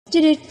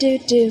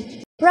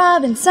Do-do-do-do.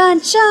 Robyn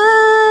Sunshine.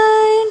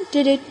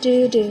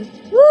 Do-do-do-do.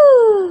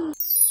 Woo!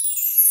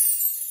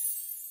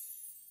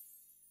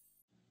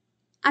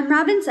 I'm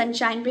Robyn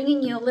Sunshine,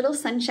 bringing you a little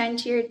sunshine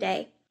to your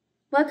day.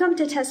 Welcome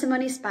to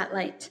Testimony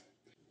Spotlight.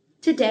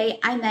 Today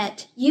I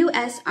met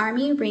U.S.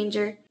 Army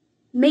Ranger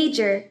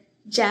Major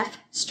Jeff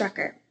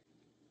Struecker,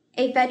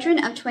 a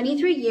veteran of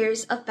 23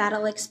 years of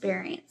battle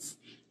experience,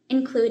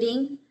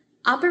 including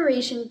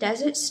Operation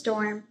Desert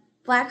Storm,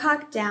 Black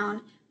Hawk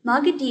Down,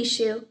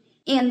 Mogadishu,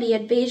 and the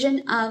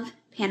invasion of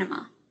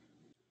Panama.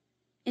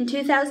 In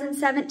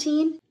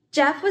 2017,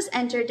 Jeff was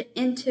entered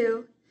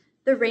into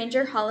the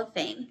Ranger Hall of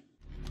Fame.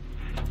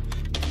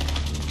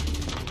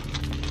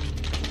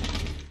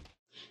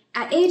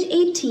 At age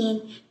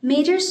 18,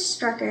 Major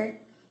Struecker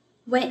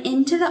went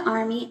into the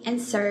Army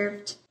and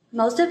served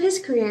most of his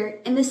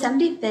career in the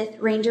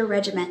 75th Ranger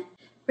Regiment,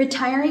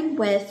 retiring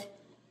with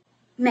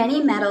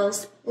many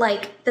medals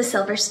like the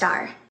Silver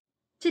Star.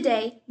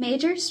 Today,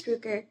 Major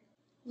Struecker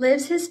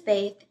lives his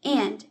faith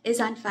and is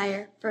on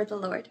fire for the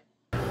Lord.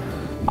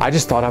 I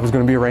just thought I was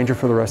going to be a Ranger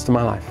for the rest of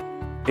my life.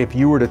 If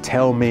you were to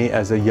tell me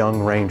as a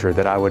young Ranger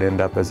that I would end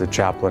up as a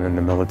chaplain in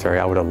the military,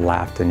 I would have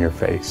laughed in your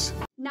face.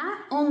 Not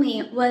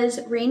only was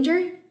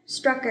Ranger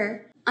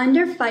Struecker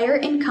under fire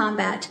in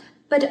combat,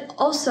 but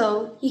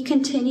also he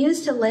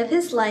continues to live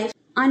his life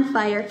on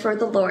fire for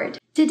the Lord.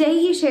 Today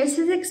he shares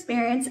his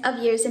experience of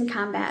years in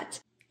combat,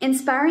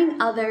 inspiring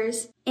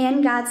others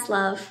and God's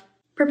love,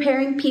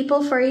 preparing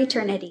people for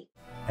eternity.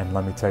 And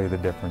let me tell you the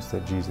difference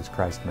that Jesus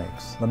Christ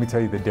makes. Let me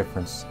tell you the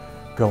difference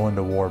going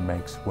to war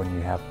makes when you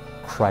have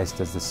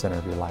Christ as the center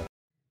of your life.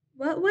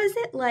 What was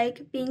it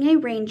like being a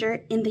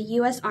Ranger in the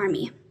U.S.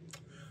 Army?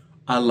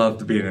 I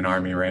loved being an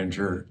Army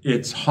Ranger.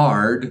 It's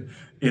hard,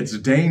 it's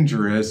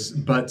dangerous,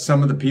 but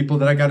some of the people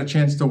that I got a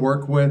chance to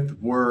work with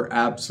were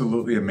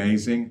absolutely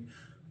amazing.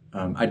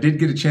 I did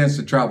get a chance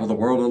to travel the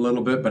world a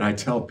little bit, but I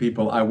tell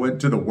people I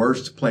went to the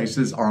worst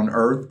places on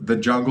earth, the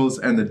jungles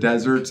and the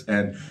deserts,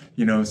 and,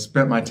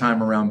 spent my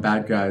time around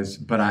bad guys,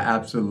 but I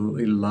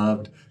absolutely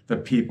loved the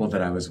people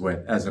that I was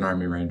with as an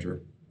Army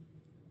Ranger.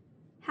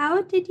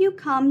 How did you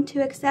come to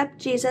accept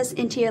Jesus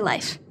into your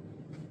life?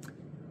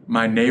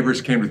 My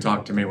neighbors came to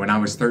talk to me when I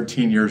was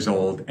 13 years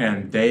old,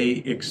 and they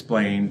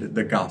explained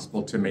the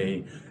gospel to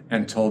me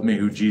and told me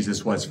who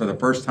Jesus was for the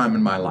first time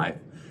in my life.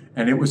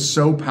 And it was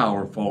so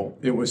powerful,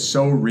 it was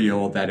so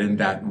real that in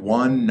that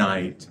one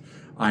night,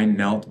 I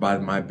knelt by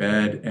my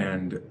bed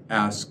and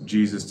asked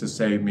Jesus to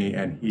save me,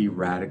 and he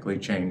radically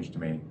changed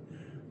me.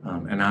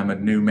 And I'm a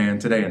new man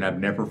today, and I've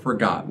never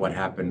forgot what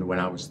happened when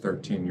I was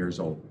 13 years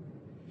old.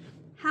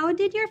 How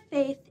did your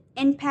faith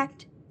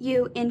impact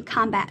you in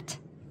combat?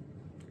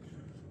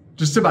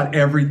 Just about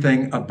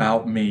everything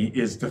about me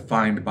is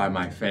defined by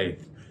my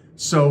faith.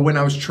 So when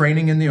I was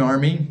training in the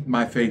Army,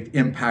 my faith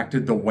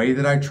impacted the way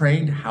that I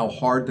trained, how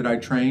hard that I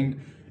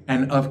trained,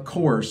 and of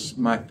course,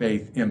 my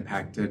faith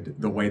impacted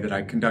the way that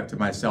I conducted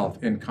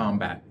myself in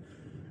combat.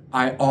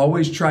 I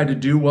always tried to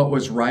do what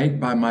was right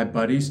by my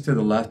buddies to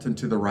the left and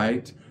to the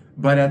right,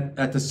 but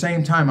at the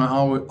same time, I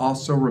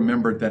also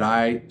remembered that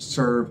I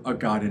serve a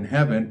God in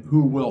heaven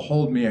who will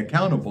hold me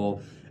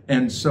accountable.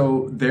 And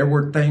so there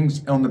were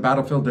things on the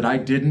battlefield that I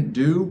didn't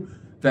do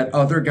that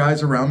other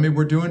guys around me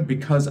were doing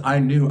because I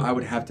knew I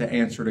would have to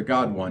answer to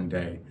God one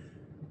day.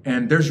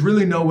 And there's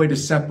really no way to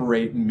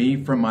separate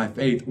me from my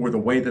faith or the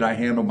way that I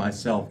handle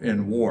myself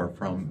in war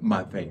from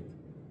my faith.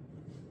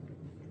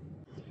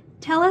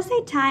 Tell us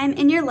a time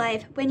in your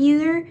life when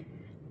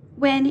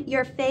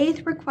your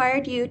faith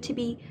required you to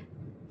be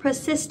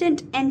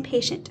persistent and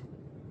patient.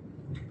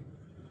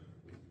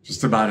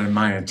 Just about in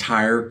my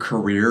entire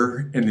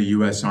career in the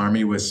U.S.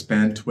 Army was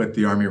spent with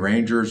the Army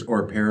Rangers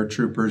or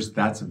paratroopers.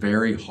 That's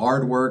very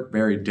hard work,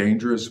 very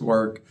dangerous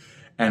work.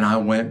 And I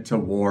went to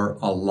war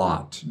a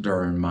lot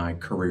during my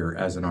career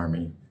as an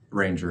Army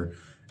Ranger.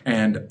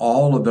 And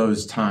all of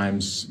those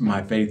times,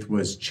 my faith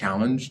was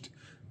challenged,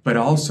 but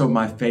also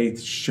my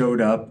faith showed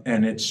up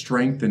and it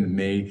strengthened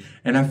me.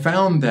 And I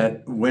found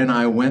that when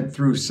I went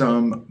through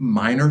some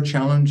minor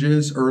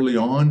challenges early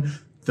on,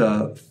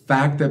 the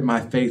fact that my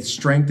faith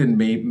strengthened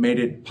me made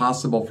it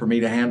possible for me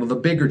to handle the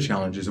bigger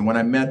challenges. And when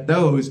I met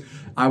those,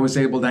 I was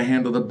able to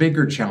handle the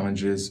bigger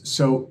challenges.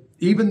 So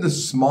even the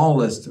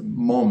smallest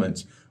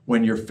moments,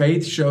 when your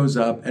faith shows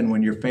up and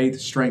when your faith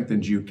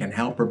strengthens you, can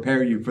help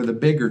prepare you for the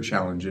bigger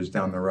challenges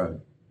down the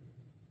road.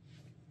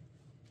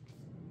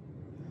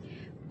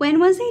 When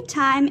was a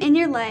time in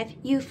your life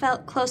you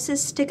felt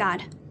closest to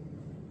God?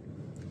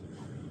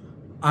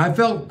 I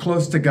felt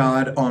close to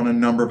God on a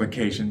number of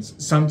occasions.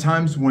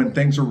 Sometimes when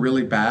things are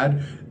really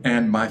bad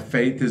and my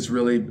faith is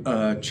really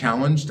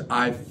challenged,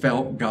 I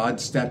felt God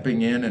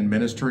stepping in and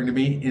ministering to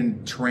me.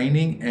 In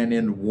training and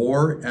in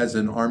war as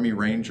an Army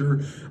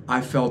Ranger,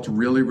 I felt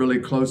really, really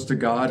close to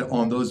God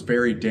on those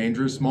very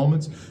dangerous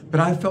moments.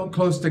 But I felt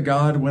close to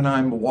God when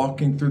I'm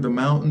walking through the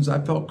mountains. I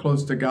felt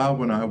close to God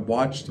when I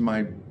watched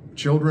my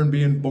children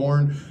being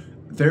born.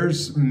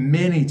 There's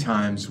many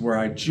times where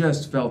I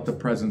just felt the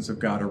presence of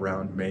God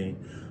around me.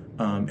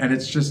 And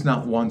it's just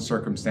not one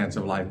circumstance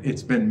of life.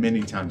 It's been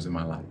many times in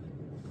my life.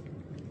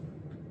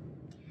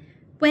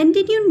 When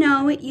did you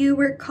know you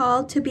were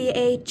called to be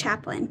a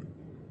chaplain?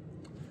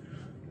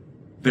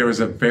 There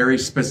was a very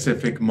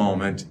specific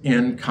moment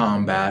in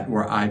combat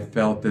where I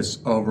felt this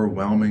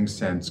overwhelming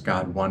sense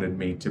God wanted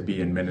me to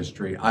be in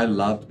ministry. I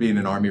loved being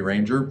an Army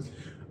Ranger.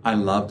 I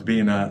loved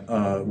being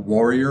a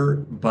warrior,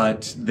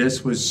 but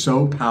this was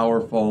so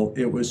powerful.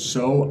 It was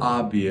so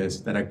obvious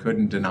that I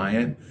couldn't deny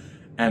it.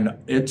 And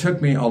it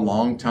took me a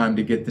long time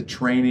to get the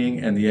training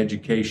and the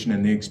education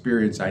and the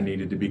experience I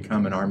needed to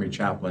become an Army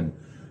chaplain.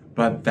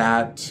 But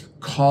that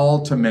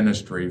call to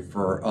ministry,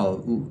 for a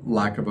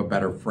lack of a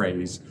better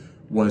phrase,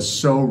 was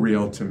so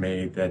real to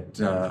me that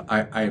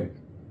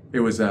it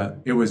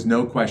was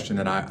no question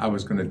that I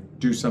was going to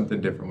do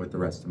something different with the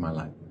rest of my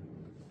life.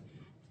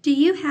 Do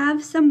you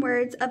have some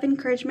words of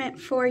encouragement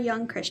for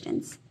young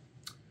Christians?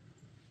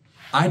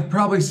 I'd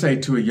probably say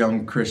to a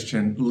young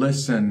Christian,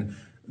 listen,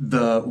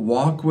 the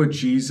walk with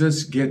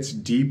Jesus gets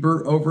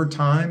deeper over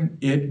time.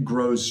 It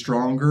grows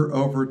stronger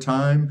over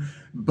time,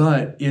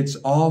 but it's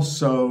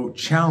also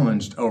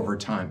challenged over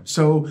time.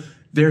 So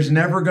there's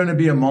never going to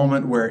be a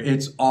moment where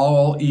it's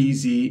all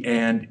easy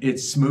and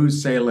it's smooth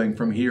sailing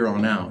from here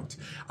on out.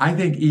 I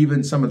think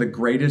even some of the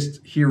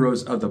greatest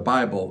heroes of the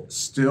Bible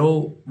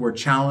still were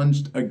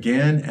challenged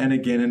again and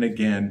again and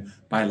again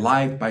by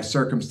life, by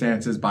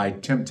circumstances, by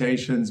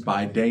temptations,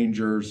 by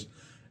dangers.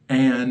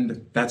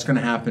 And that's going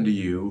to happen to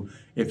you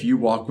if you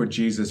walk with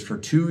Jesus for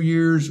 2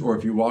 years or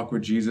if you walk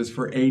with Jesus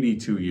for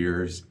 82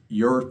 years.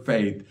 Your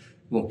faith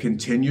will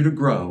continue to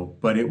grow,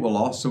 but it will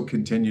also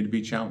continue to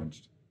be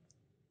challenged.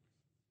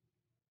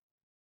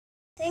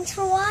 Thanks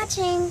for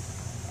watching.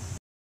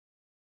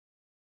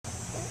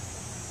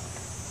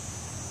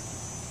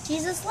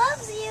 Jesus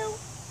loves you.